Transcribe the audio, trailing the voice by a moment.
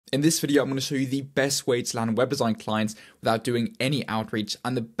In this video, I'm going to show you the best way to land web design clients without doing any outreach.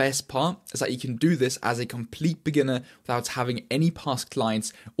 And the best part is that you can do this as a complete beginner without having any past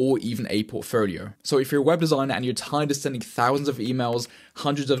clients or even a portfolio. So if you're a web designer and you're tired of sending thousands of emails,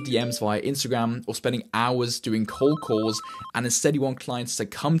 hundreds of DMs via Instagram, or spending hours doing cold calls, and instead you want clients to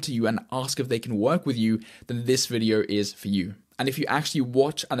come to you and ask if they can work with you, then this video is for you. And if you actually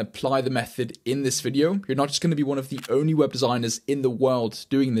watch and apply the method in this video, you're not just going to be one of the only web designers in the world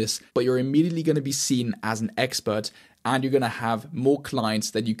doing this, but you're immediately going to be seen as an expert and you're going to have more clients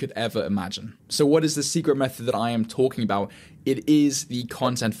than you could ever imagine. So what is the secret method that I am talking about? It is the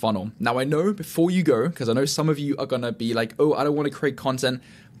content funnel. Now I know before you go, because I know some of you are going to be like, oh, I don't want to create content.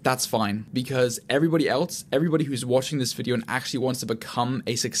 That's fine, because everybody who's watching this video and actually wants to become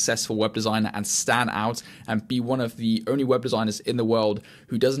a successful web designer and stand out and be one of the only web designers in the world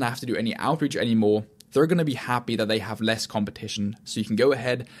who doesn't have to do any outreach anymore, they're going to be happy that they have less competition. So you can go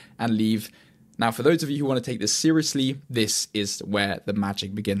ahead and leave. Now, for those of you who want to take this seriously, this is where the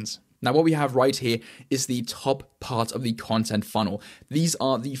magic begins. Now, what we have right here is the top part of the content funnel. These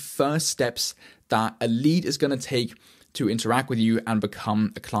are the first steps that a lead is going to take to interact with you and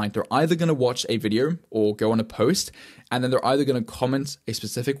become a client. They're either going to watch a video or go on a post, and then they're either going to comment a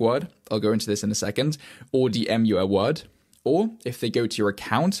specific word, I'll go into this in a second, or DM you a word. Or if they go to your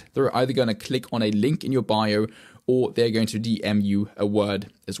account, they're either going to click on a link in your bio, or they're going to DM you a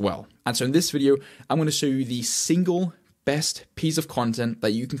word as well. And so in this video, I'm going to show you the single best piece of content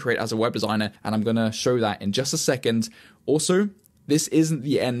that you can create as a web designer, and I'm going to show that in just a second. Also, this isn't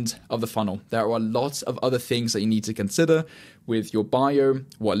the end of the funnel. There are lots of other things that you need to consider with your bio.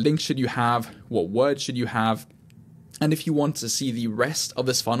 What links should you have? What words should you have? And if you want to see the rest of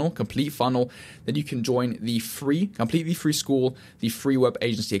this funnel, complete funnel, then you can join the free, completely free school, the Free Web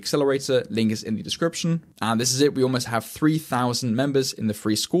Agency Accelerator. Link is in the description. And this is it. We almost have 3,000 members in the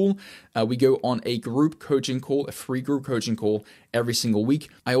free school. We go on a group coaching call, a free group coaching call every single week.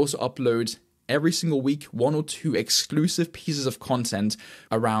 I also upload every single week, 1 or 2 exclusive pieces of content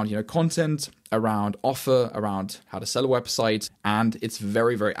around, content, around offer, around how to sell a website. And it's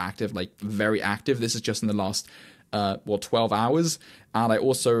very, very active, like very active. This is just in the last, 12 hours. And I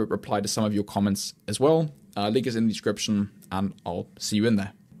also reply to some of your comments as well. Link is in the description and I'll see you in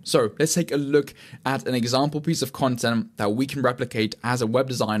there. So let's take a look at an example piece of content that we can replicate as a web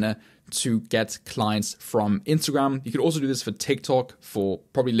designer to get clients from Instagram. You could also do this for TikTok, for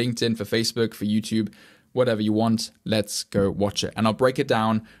probably LinkedIn, for Facebook, for YouTube, whatever you want. Let's go watch it. And I'll break it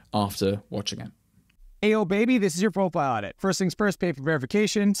down after watching it. Ayo, baby, this is your profile audit. First things first, pay for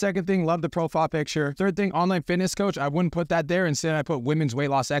verification. Second thing, love the profile picture. Third thing, online fitness coach. I wouldn't put that there. Instead, I put women's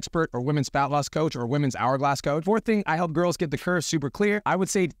weight loss expert or women's fat loss coach or women's hourglass coach. Fourth thing, I help girls get the curve super clear. I would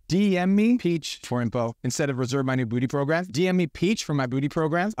say DM me Peach for info instead of reserve my new booty program. DM me Peach for my booty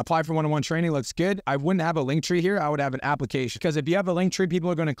program. Apply for one-on-one training, looks good. I wouldn't have a link tree here. I would have an application, because if you have a link tree, people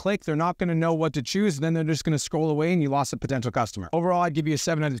are going to click. They're not going to know what to choose. Then they're just going to scroll away and you lost a potential customer. Overall, I'd give you a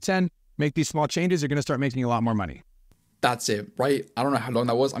 7 out of 10. Make these small changes, you're going to start making a lot more money. That's it, right? I don't know how long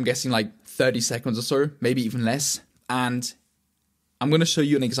that was. I'm guessing like 30 seconds or so, maybe even less. And I'm going to show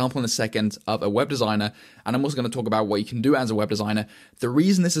you an example in a second of a web designer. And I'm also going to talk about what you can do as a web designer. The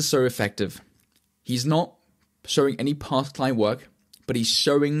reason this is so effective, he's not showing any past client work, but he's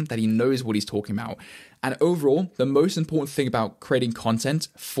showing that he knows what he's talking about. And overall, the most important thing about creating content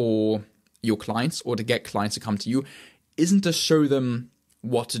for your clients or to get clients to come to you isn't to show them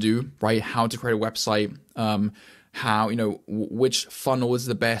what to do, right? How to create a website, how, which funnel is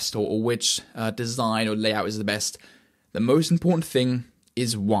the best or which design or layout is the best. The most important thing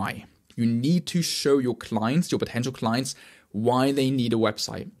is why. You need to show your clients, your potential clients, why they need a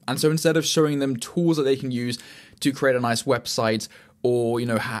website. And so instead of showing them tools that they can use to create a nice website, or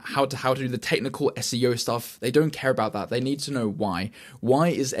how to do the technical SEO stuff, they don't care about that. They need to know why. Why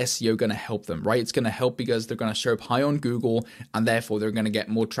is SEO going to help them, right? It's going to help because they're going to show up high on Google, and therefore they're going to get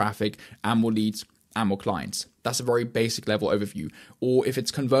more traffic and more leads and more clients. That's a very basic level overview. Or if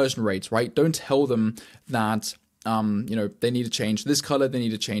it's conversion rates, right? Don't tell them that they need to change this color, they need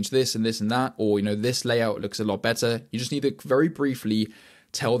to change this and this and that, or this layout looks a lot better. You just need to very briefly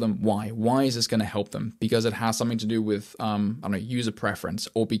tell them why. Why is this going to help them? Because it has something to do with, user preference,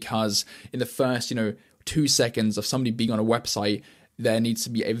 or because in the first, 2 seconds of somebody being on a website, there needs to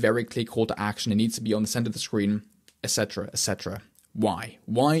be a very clear call to action. It needs to be on the center of the screen, etc., etc. Why?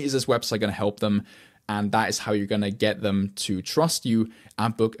 Why is this website going to help them? And that is how you're going to get them to trust you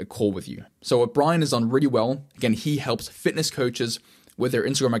and book a call with you. So what Brian has done really well, again, he helps fitness coaches with their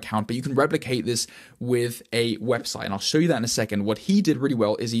Instagram account, but you can replicate this with a website. And I'll show you that in a second. What he did really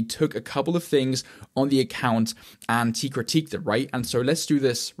well is he took a couple of things on the account and he critiqued it, right? And so let's do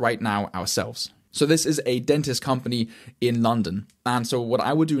this right now ourselves. So this is a dentist company in London. And so what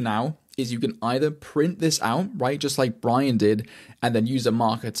I would do now is you can either print this out, right? Just like Brian did, and then use a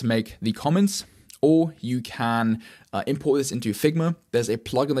marker to make the comments, or you can import this into Figma. There's a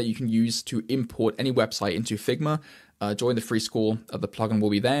plugin that you can use to import any website into Figma. Join the free school, the plugin will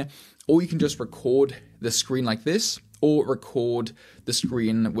be there. Or you can just record the screen like this, or record the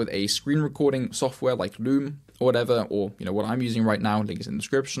screen with a screen recording software like Loom or whatever, or what I'm using right now, link is in the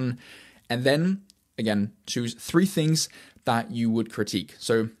description. And then, again, choose 3 things that you would critique.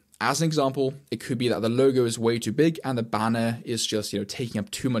 So as an example, it could be that the logo is way too big and the banner is just taking up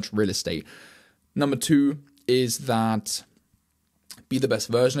too much real estate. Number 2 is that be the best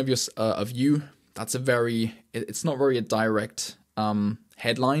version of you. That's it's not very a direct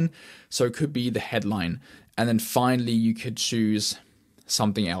headline, so it could be the headline. And then finally, you could choose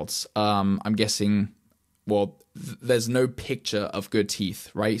something else. I'm guessing, there's no picture of good teeth,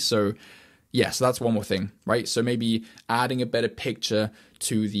 right? So so that's one more thing, right? So maybe adding a better picture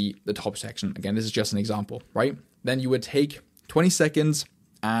to the top section. Again, this is just an example, right? Then you would take 20 seconds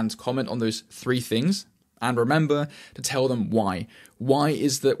and comment on those 3 things. And remember to tell them why. Why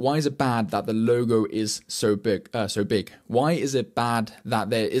is it bad that the logo is so big? Why is it bad that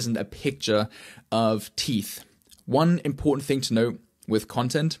there isn't a picture of teeth? One important thing to note with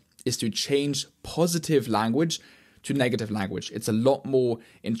content is to change positive language to negative language. It's a lot more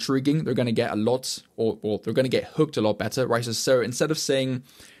intriguing. They're going to get they're going to get hooked a lot better, right? So instead of saying,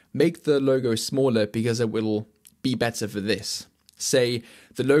 make the logo smaller because it will be better for this, say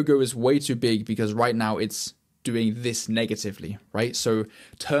the logo is way too big because right now it's doing this negatively, right? So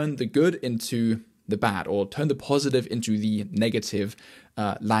turn the good into the bad, or turn the positive into the negative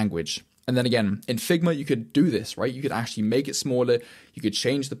language. And then again, in Figma, you could do this, right? You could actually make it smaller. You could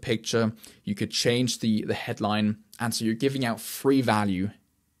change the picture. You could change the headline. And so you're giving out free value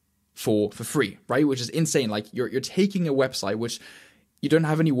for free, right? Which is insane. Like you're taking a website which you don't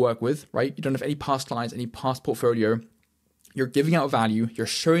have any work with, right? You don't have any past clients, any past portfolio. You're giving out value. You're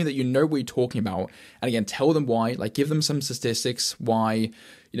showing that you know what you're talking about. And again, tell them why, like give them some statistics, why,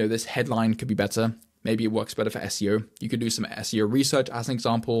 this headline could be better. Maybe it works better for SEO. You could do some SEO research as an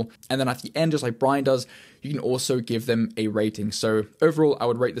example. And then at the end, just like Brian does, you can also give them a rating. So overall, I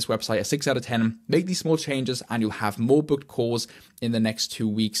would rate this website a 6 out of 10. Make these small changes and you'll have more booked calls in the next 2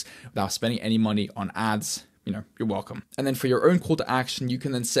 weeks without spending any money on ads. You're welcome. And then for your own call to action, you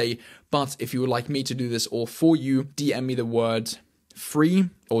can then say, but if you would like me to do this all for you, DM me the word free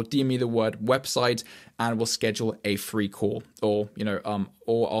or DM me the word website and we'll schedule a free call, or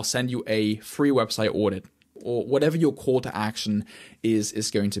I'll send you a free website audit, or whatever your call to action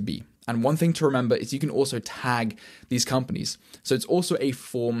is going to be. And one thing to remember is you can also tag these companies. So it's also a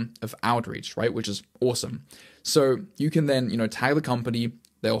form of outreach, right? Which is awesome. So you can then, tag the company,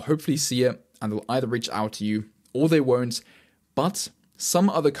 they'll hopefully see it and they'll either reach out to you or they won't. But some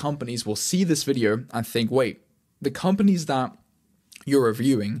other companies will see this video and think, wait, the companies that you're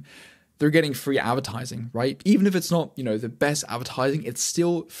reviewing, they're getting free advertising, right? Even if it's not, the best advertising, it's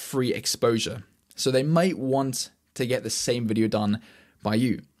still free exposure. So they might want to get the same video done by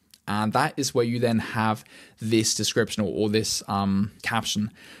you. And that is where you then have this description or this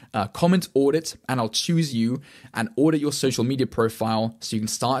caption. Comment audit, and I'll choose you and audit your social media profile so you can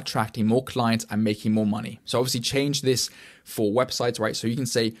start attracting more clients and making more money. So obviously change this for websites, right? So you can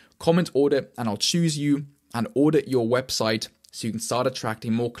say comment audit, and I'll choose you and audit your website so you can start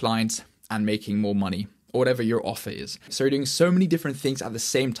attracting more clients and making more money, or whatever your offer is. So you're doing so many different things at the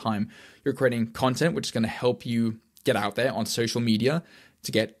same time. You're creating content, which is going to help you get out there on social media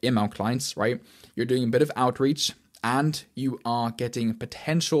to get inbound clients, right? You're doing a bit of outreach and you are getting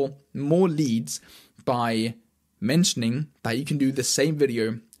potential more leads by mentioning that you can do the same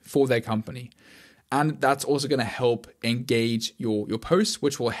video for their company. And that's also going to help engage your posts,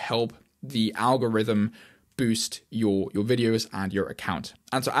 which will help the algorithm boost your videos and your account.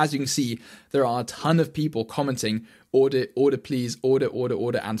 And so as you can see, there are a ton of people commenting, order please, order,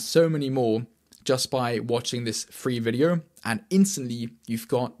 and so many more just by watching this free video. And instantly you've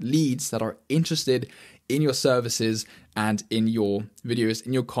got leads that are interested in your services and in your videos,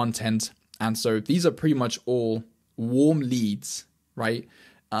 in your content. And so these are pretty much all warm leads, right?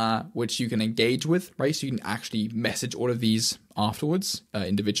 Which you can engage with, right? So you can actually message all of these afterwards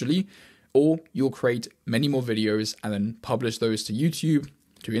individually, or you'll create many more videos and then publish those to YouTube,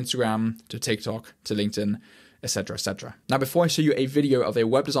 to Instagram, to TikTok, to LinkedIn, etc., etc. Now, before I show you a video of a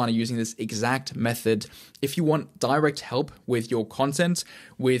web designer using this exact method, if you want direct help with your content,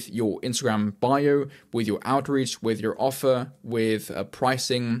 with your Instagram bio, with your outreach, with your offer, with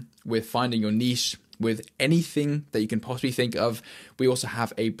pricing, with finding your niche, with anything that you can possibly think of, we also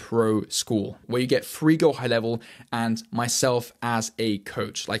have a pro school where you get free Go High Level and myself as a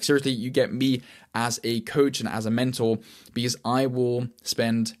coach. Like seriously, you get me as a coach and as a mentor, because I will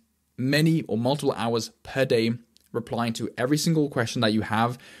spend many or multiple hours per day replying to every single question that you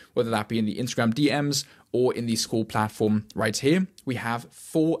have, whether that be in the Instagram DMs or in the school platform right here. We have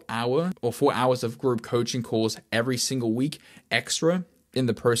 4 hours of group coaching calls every single week extra in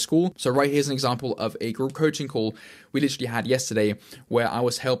the pro school. So right here's an example of a group coaching call we literally had yesterday, where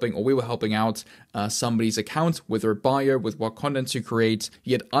we were helping out somebody's account with their bio, with what content to create.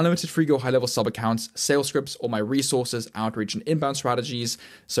 You get unlimited free Go High Level sub accounts, sales scripts, all my resources, outreach and inbound strategies.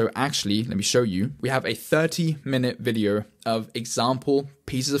 So actually, let me show you. We have a 30-minute video of example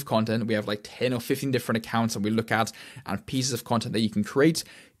pieces of content. We have like 10 or 15 different accounts that we look at and pieces of content that you can create.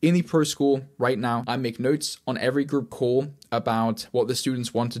 In the pro school right now, I make notes on every group call about what the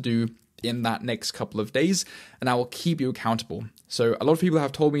students want to do in that next couple of days, and I will keep you accountable. So a lot of people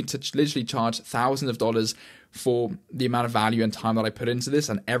have told me to literally charge thousands of dollars for the amount of value and time that I put into this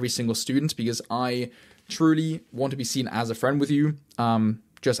and every single student, because I truly want to be seen as a friend with you.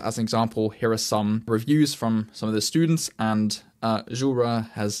 Just as an example, here are some reviews from some of the students, and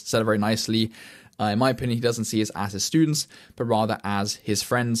Jura has said it very nicely. In my opinion, he doesn't see us as his students, but rather as his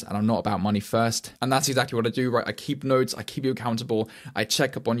friends, and I'm not about money first. And that's exactly what I do, right? I keep notes, I keep you accountable, I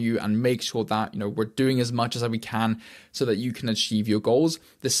check up on you and make sure that, we're doing as much as we can so that you can achieve your goals.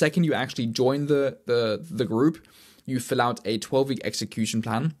 The second you actually join the group, you fill out a 12-week execution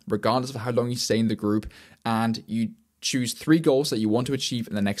plan, regardless of how long you stay in the group, and you choose 3 goals that you want to achieve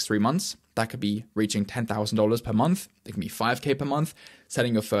in the next 3 months. That could be reaching $10,000 per month. It can be $5,000 per month,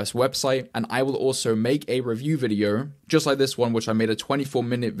 setting your first website. And I will also make a review video, just like this one, which I made a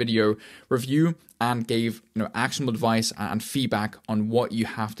 24-minute video review and gave actionable advice and feedback on what you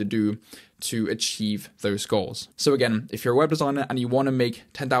have to do to achieve those goals. So again, if you're a web designer and you want to make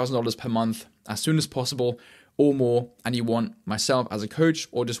 $10,000 per month as soon as possible, or more, and you want myself as a coach,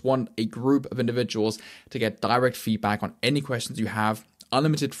 or just want a group of individuals to get direct feedback on any questions you have,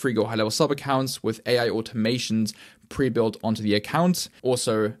 unlimited free Go High Level sub accounts with AI automations pre-built onto the account.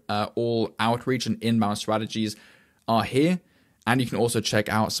 Also, all outreach and inbound strategies are here, and you can also check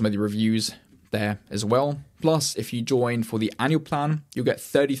out some of the reviews there as well. Plus, if you join for the annual plan, you'll get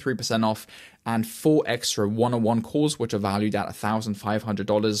 33% off and 4 extra one-on-one calls, which are valued at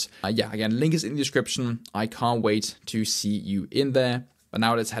 $1,500. Again, link is in the description. I can't wait to see you in there. But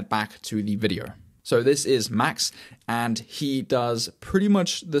now let's head back to the video. So this is Max, and he does pretty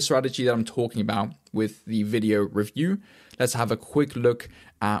much the strategy that I'm talking about with the video review. Let's have a quick look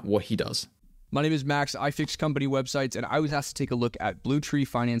at what he does. My name is Max. I fix company websites, and I was asked to take a look at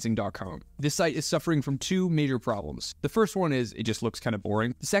BlueTreeFinancing.com. This site is suffering from 2 major problems. The first one is it just looks kind of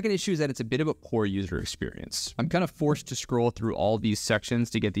boring. The second issue is that it's a bit of a poor user experience. I'm kind of forced to scroll through all these sections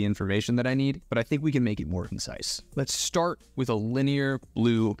to get the information that I need, but I think we can make it more concise. Let's start with a linear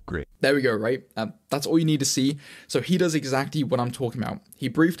blue grid. There we go, right? That's all you need to see. So he does exactly what I'm talking about. He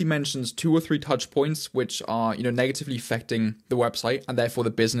briefly mentions 2 or 3 touch points which are, negatively affecting the website and therefore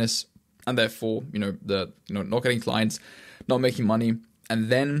the business, and therefore, not getting clients, not making money. And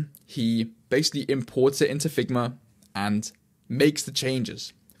then he basically imports it into Figma and makes the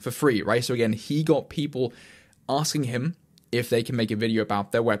changes for free, right? So again, he got people asking him if they can make a video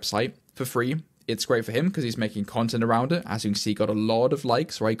about their website for free. It's great for him because he's making content around it. As you can see, got a lot of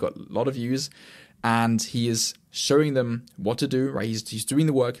likes, right? Got a lot of views. And he is showing them what to do, right? He's doing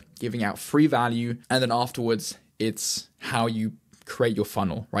the work, giving out free value. And then afterwards, it's how you create your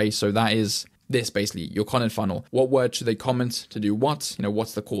funnel, right? So that is this basically, your content funnel. What word should they comment to do what?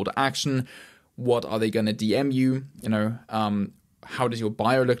 What's the call to action? What are they going to DM you? How does your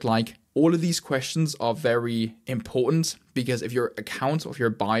bio look like? All of these questions are very important because if your account or if your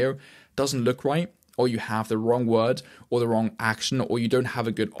bio doesn't look right, or you have the wrong word or the wrong action, or you don't have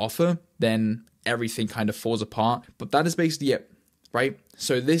a good offer, then everything kind of falls apart. But that is basically it, right?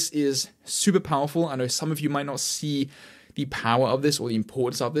 So this is super powerful. I know some of you might not see the power of this or the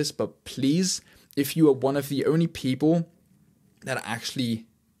importance of this, but please, if you are one of the only people that actually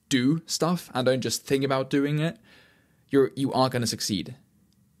do stuff and don't just think about doing it, you are going to succeed.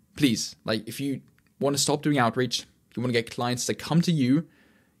 Please, if you want to stop doing outreach, you want to get clients to come to you,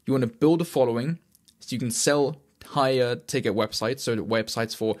 you want to build a following so you can sell higher ticket websites, so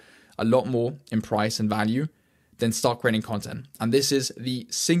websites for a lot more in price and value, then start creating content. And this is the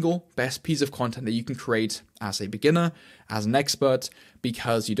single best piece of content that you can create as a beginner, as an expert,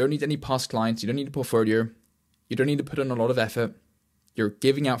 because you don't need any past clients, you don't need a portfolio, you don't need to put in a lot of effort. You're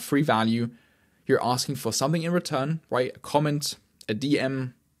giving out free value. You're asking for something in return, right? A comment, a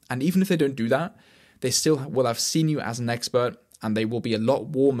DM. And even if they don't do that, they still will have seen you as an expert, and they will be a lot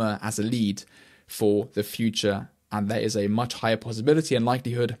warmer as a lead for the future. And there is a much higher possibility and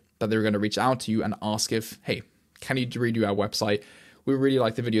likelihood that they're going to reach out to you and ask if, hey, can you redo our website? We really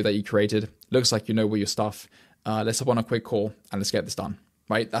like the video that you created. Looks like you know your stuff. Let's hop on a quick call and let's get this done,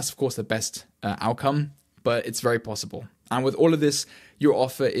 right? That's of course the best outcome, but it's very possible. And with all of this, your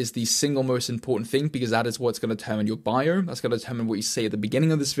offer is the single most important thing, because that is what's going to determine your bio. That's going to determine what you say at the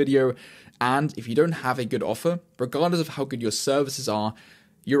beginning of this video. And if you don't have a good offer, regardless of how good your services are,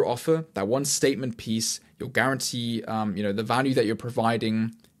 your offer, that one statement piece, your guarantee, the value that you're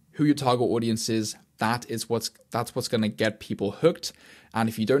providing, who your target audience is, that's what's going to get people hooked. And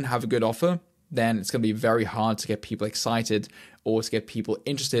if you don't have a good offer, then it's going to be very hard to get people excited or to get people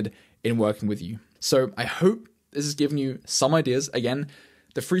interested in working with you. So I hope this has given you some ideas. Again,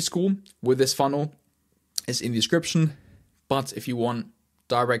 the free school with this funnel is in the description. But if you want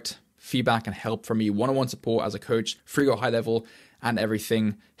direct feedback and help from me, one-on-one support as a coach, free or high level, and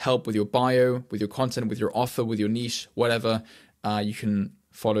everything, help with your bio, with your content, with your offer, with your niche, whatever, you can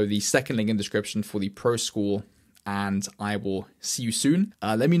follow the second link in the description for the pro school, and I will see you soon.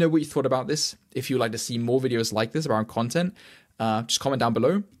 Let me know what you thought about this. If you'd like to see more videos like this around content, just comment down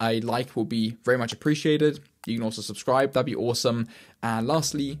below. A like will be very much appreciated. You can also subscribe, that'd be awesome. And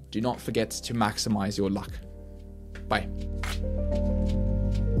lastly, do not forget to maximize your luck. Bye.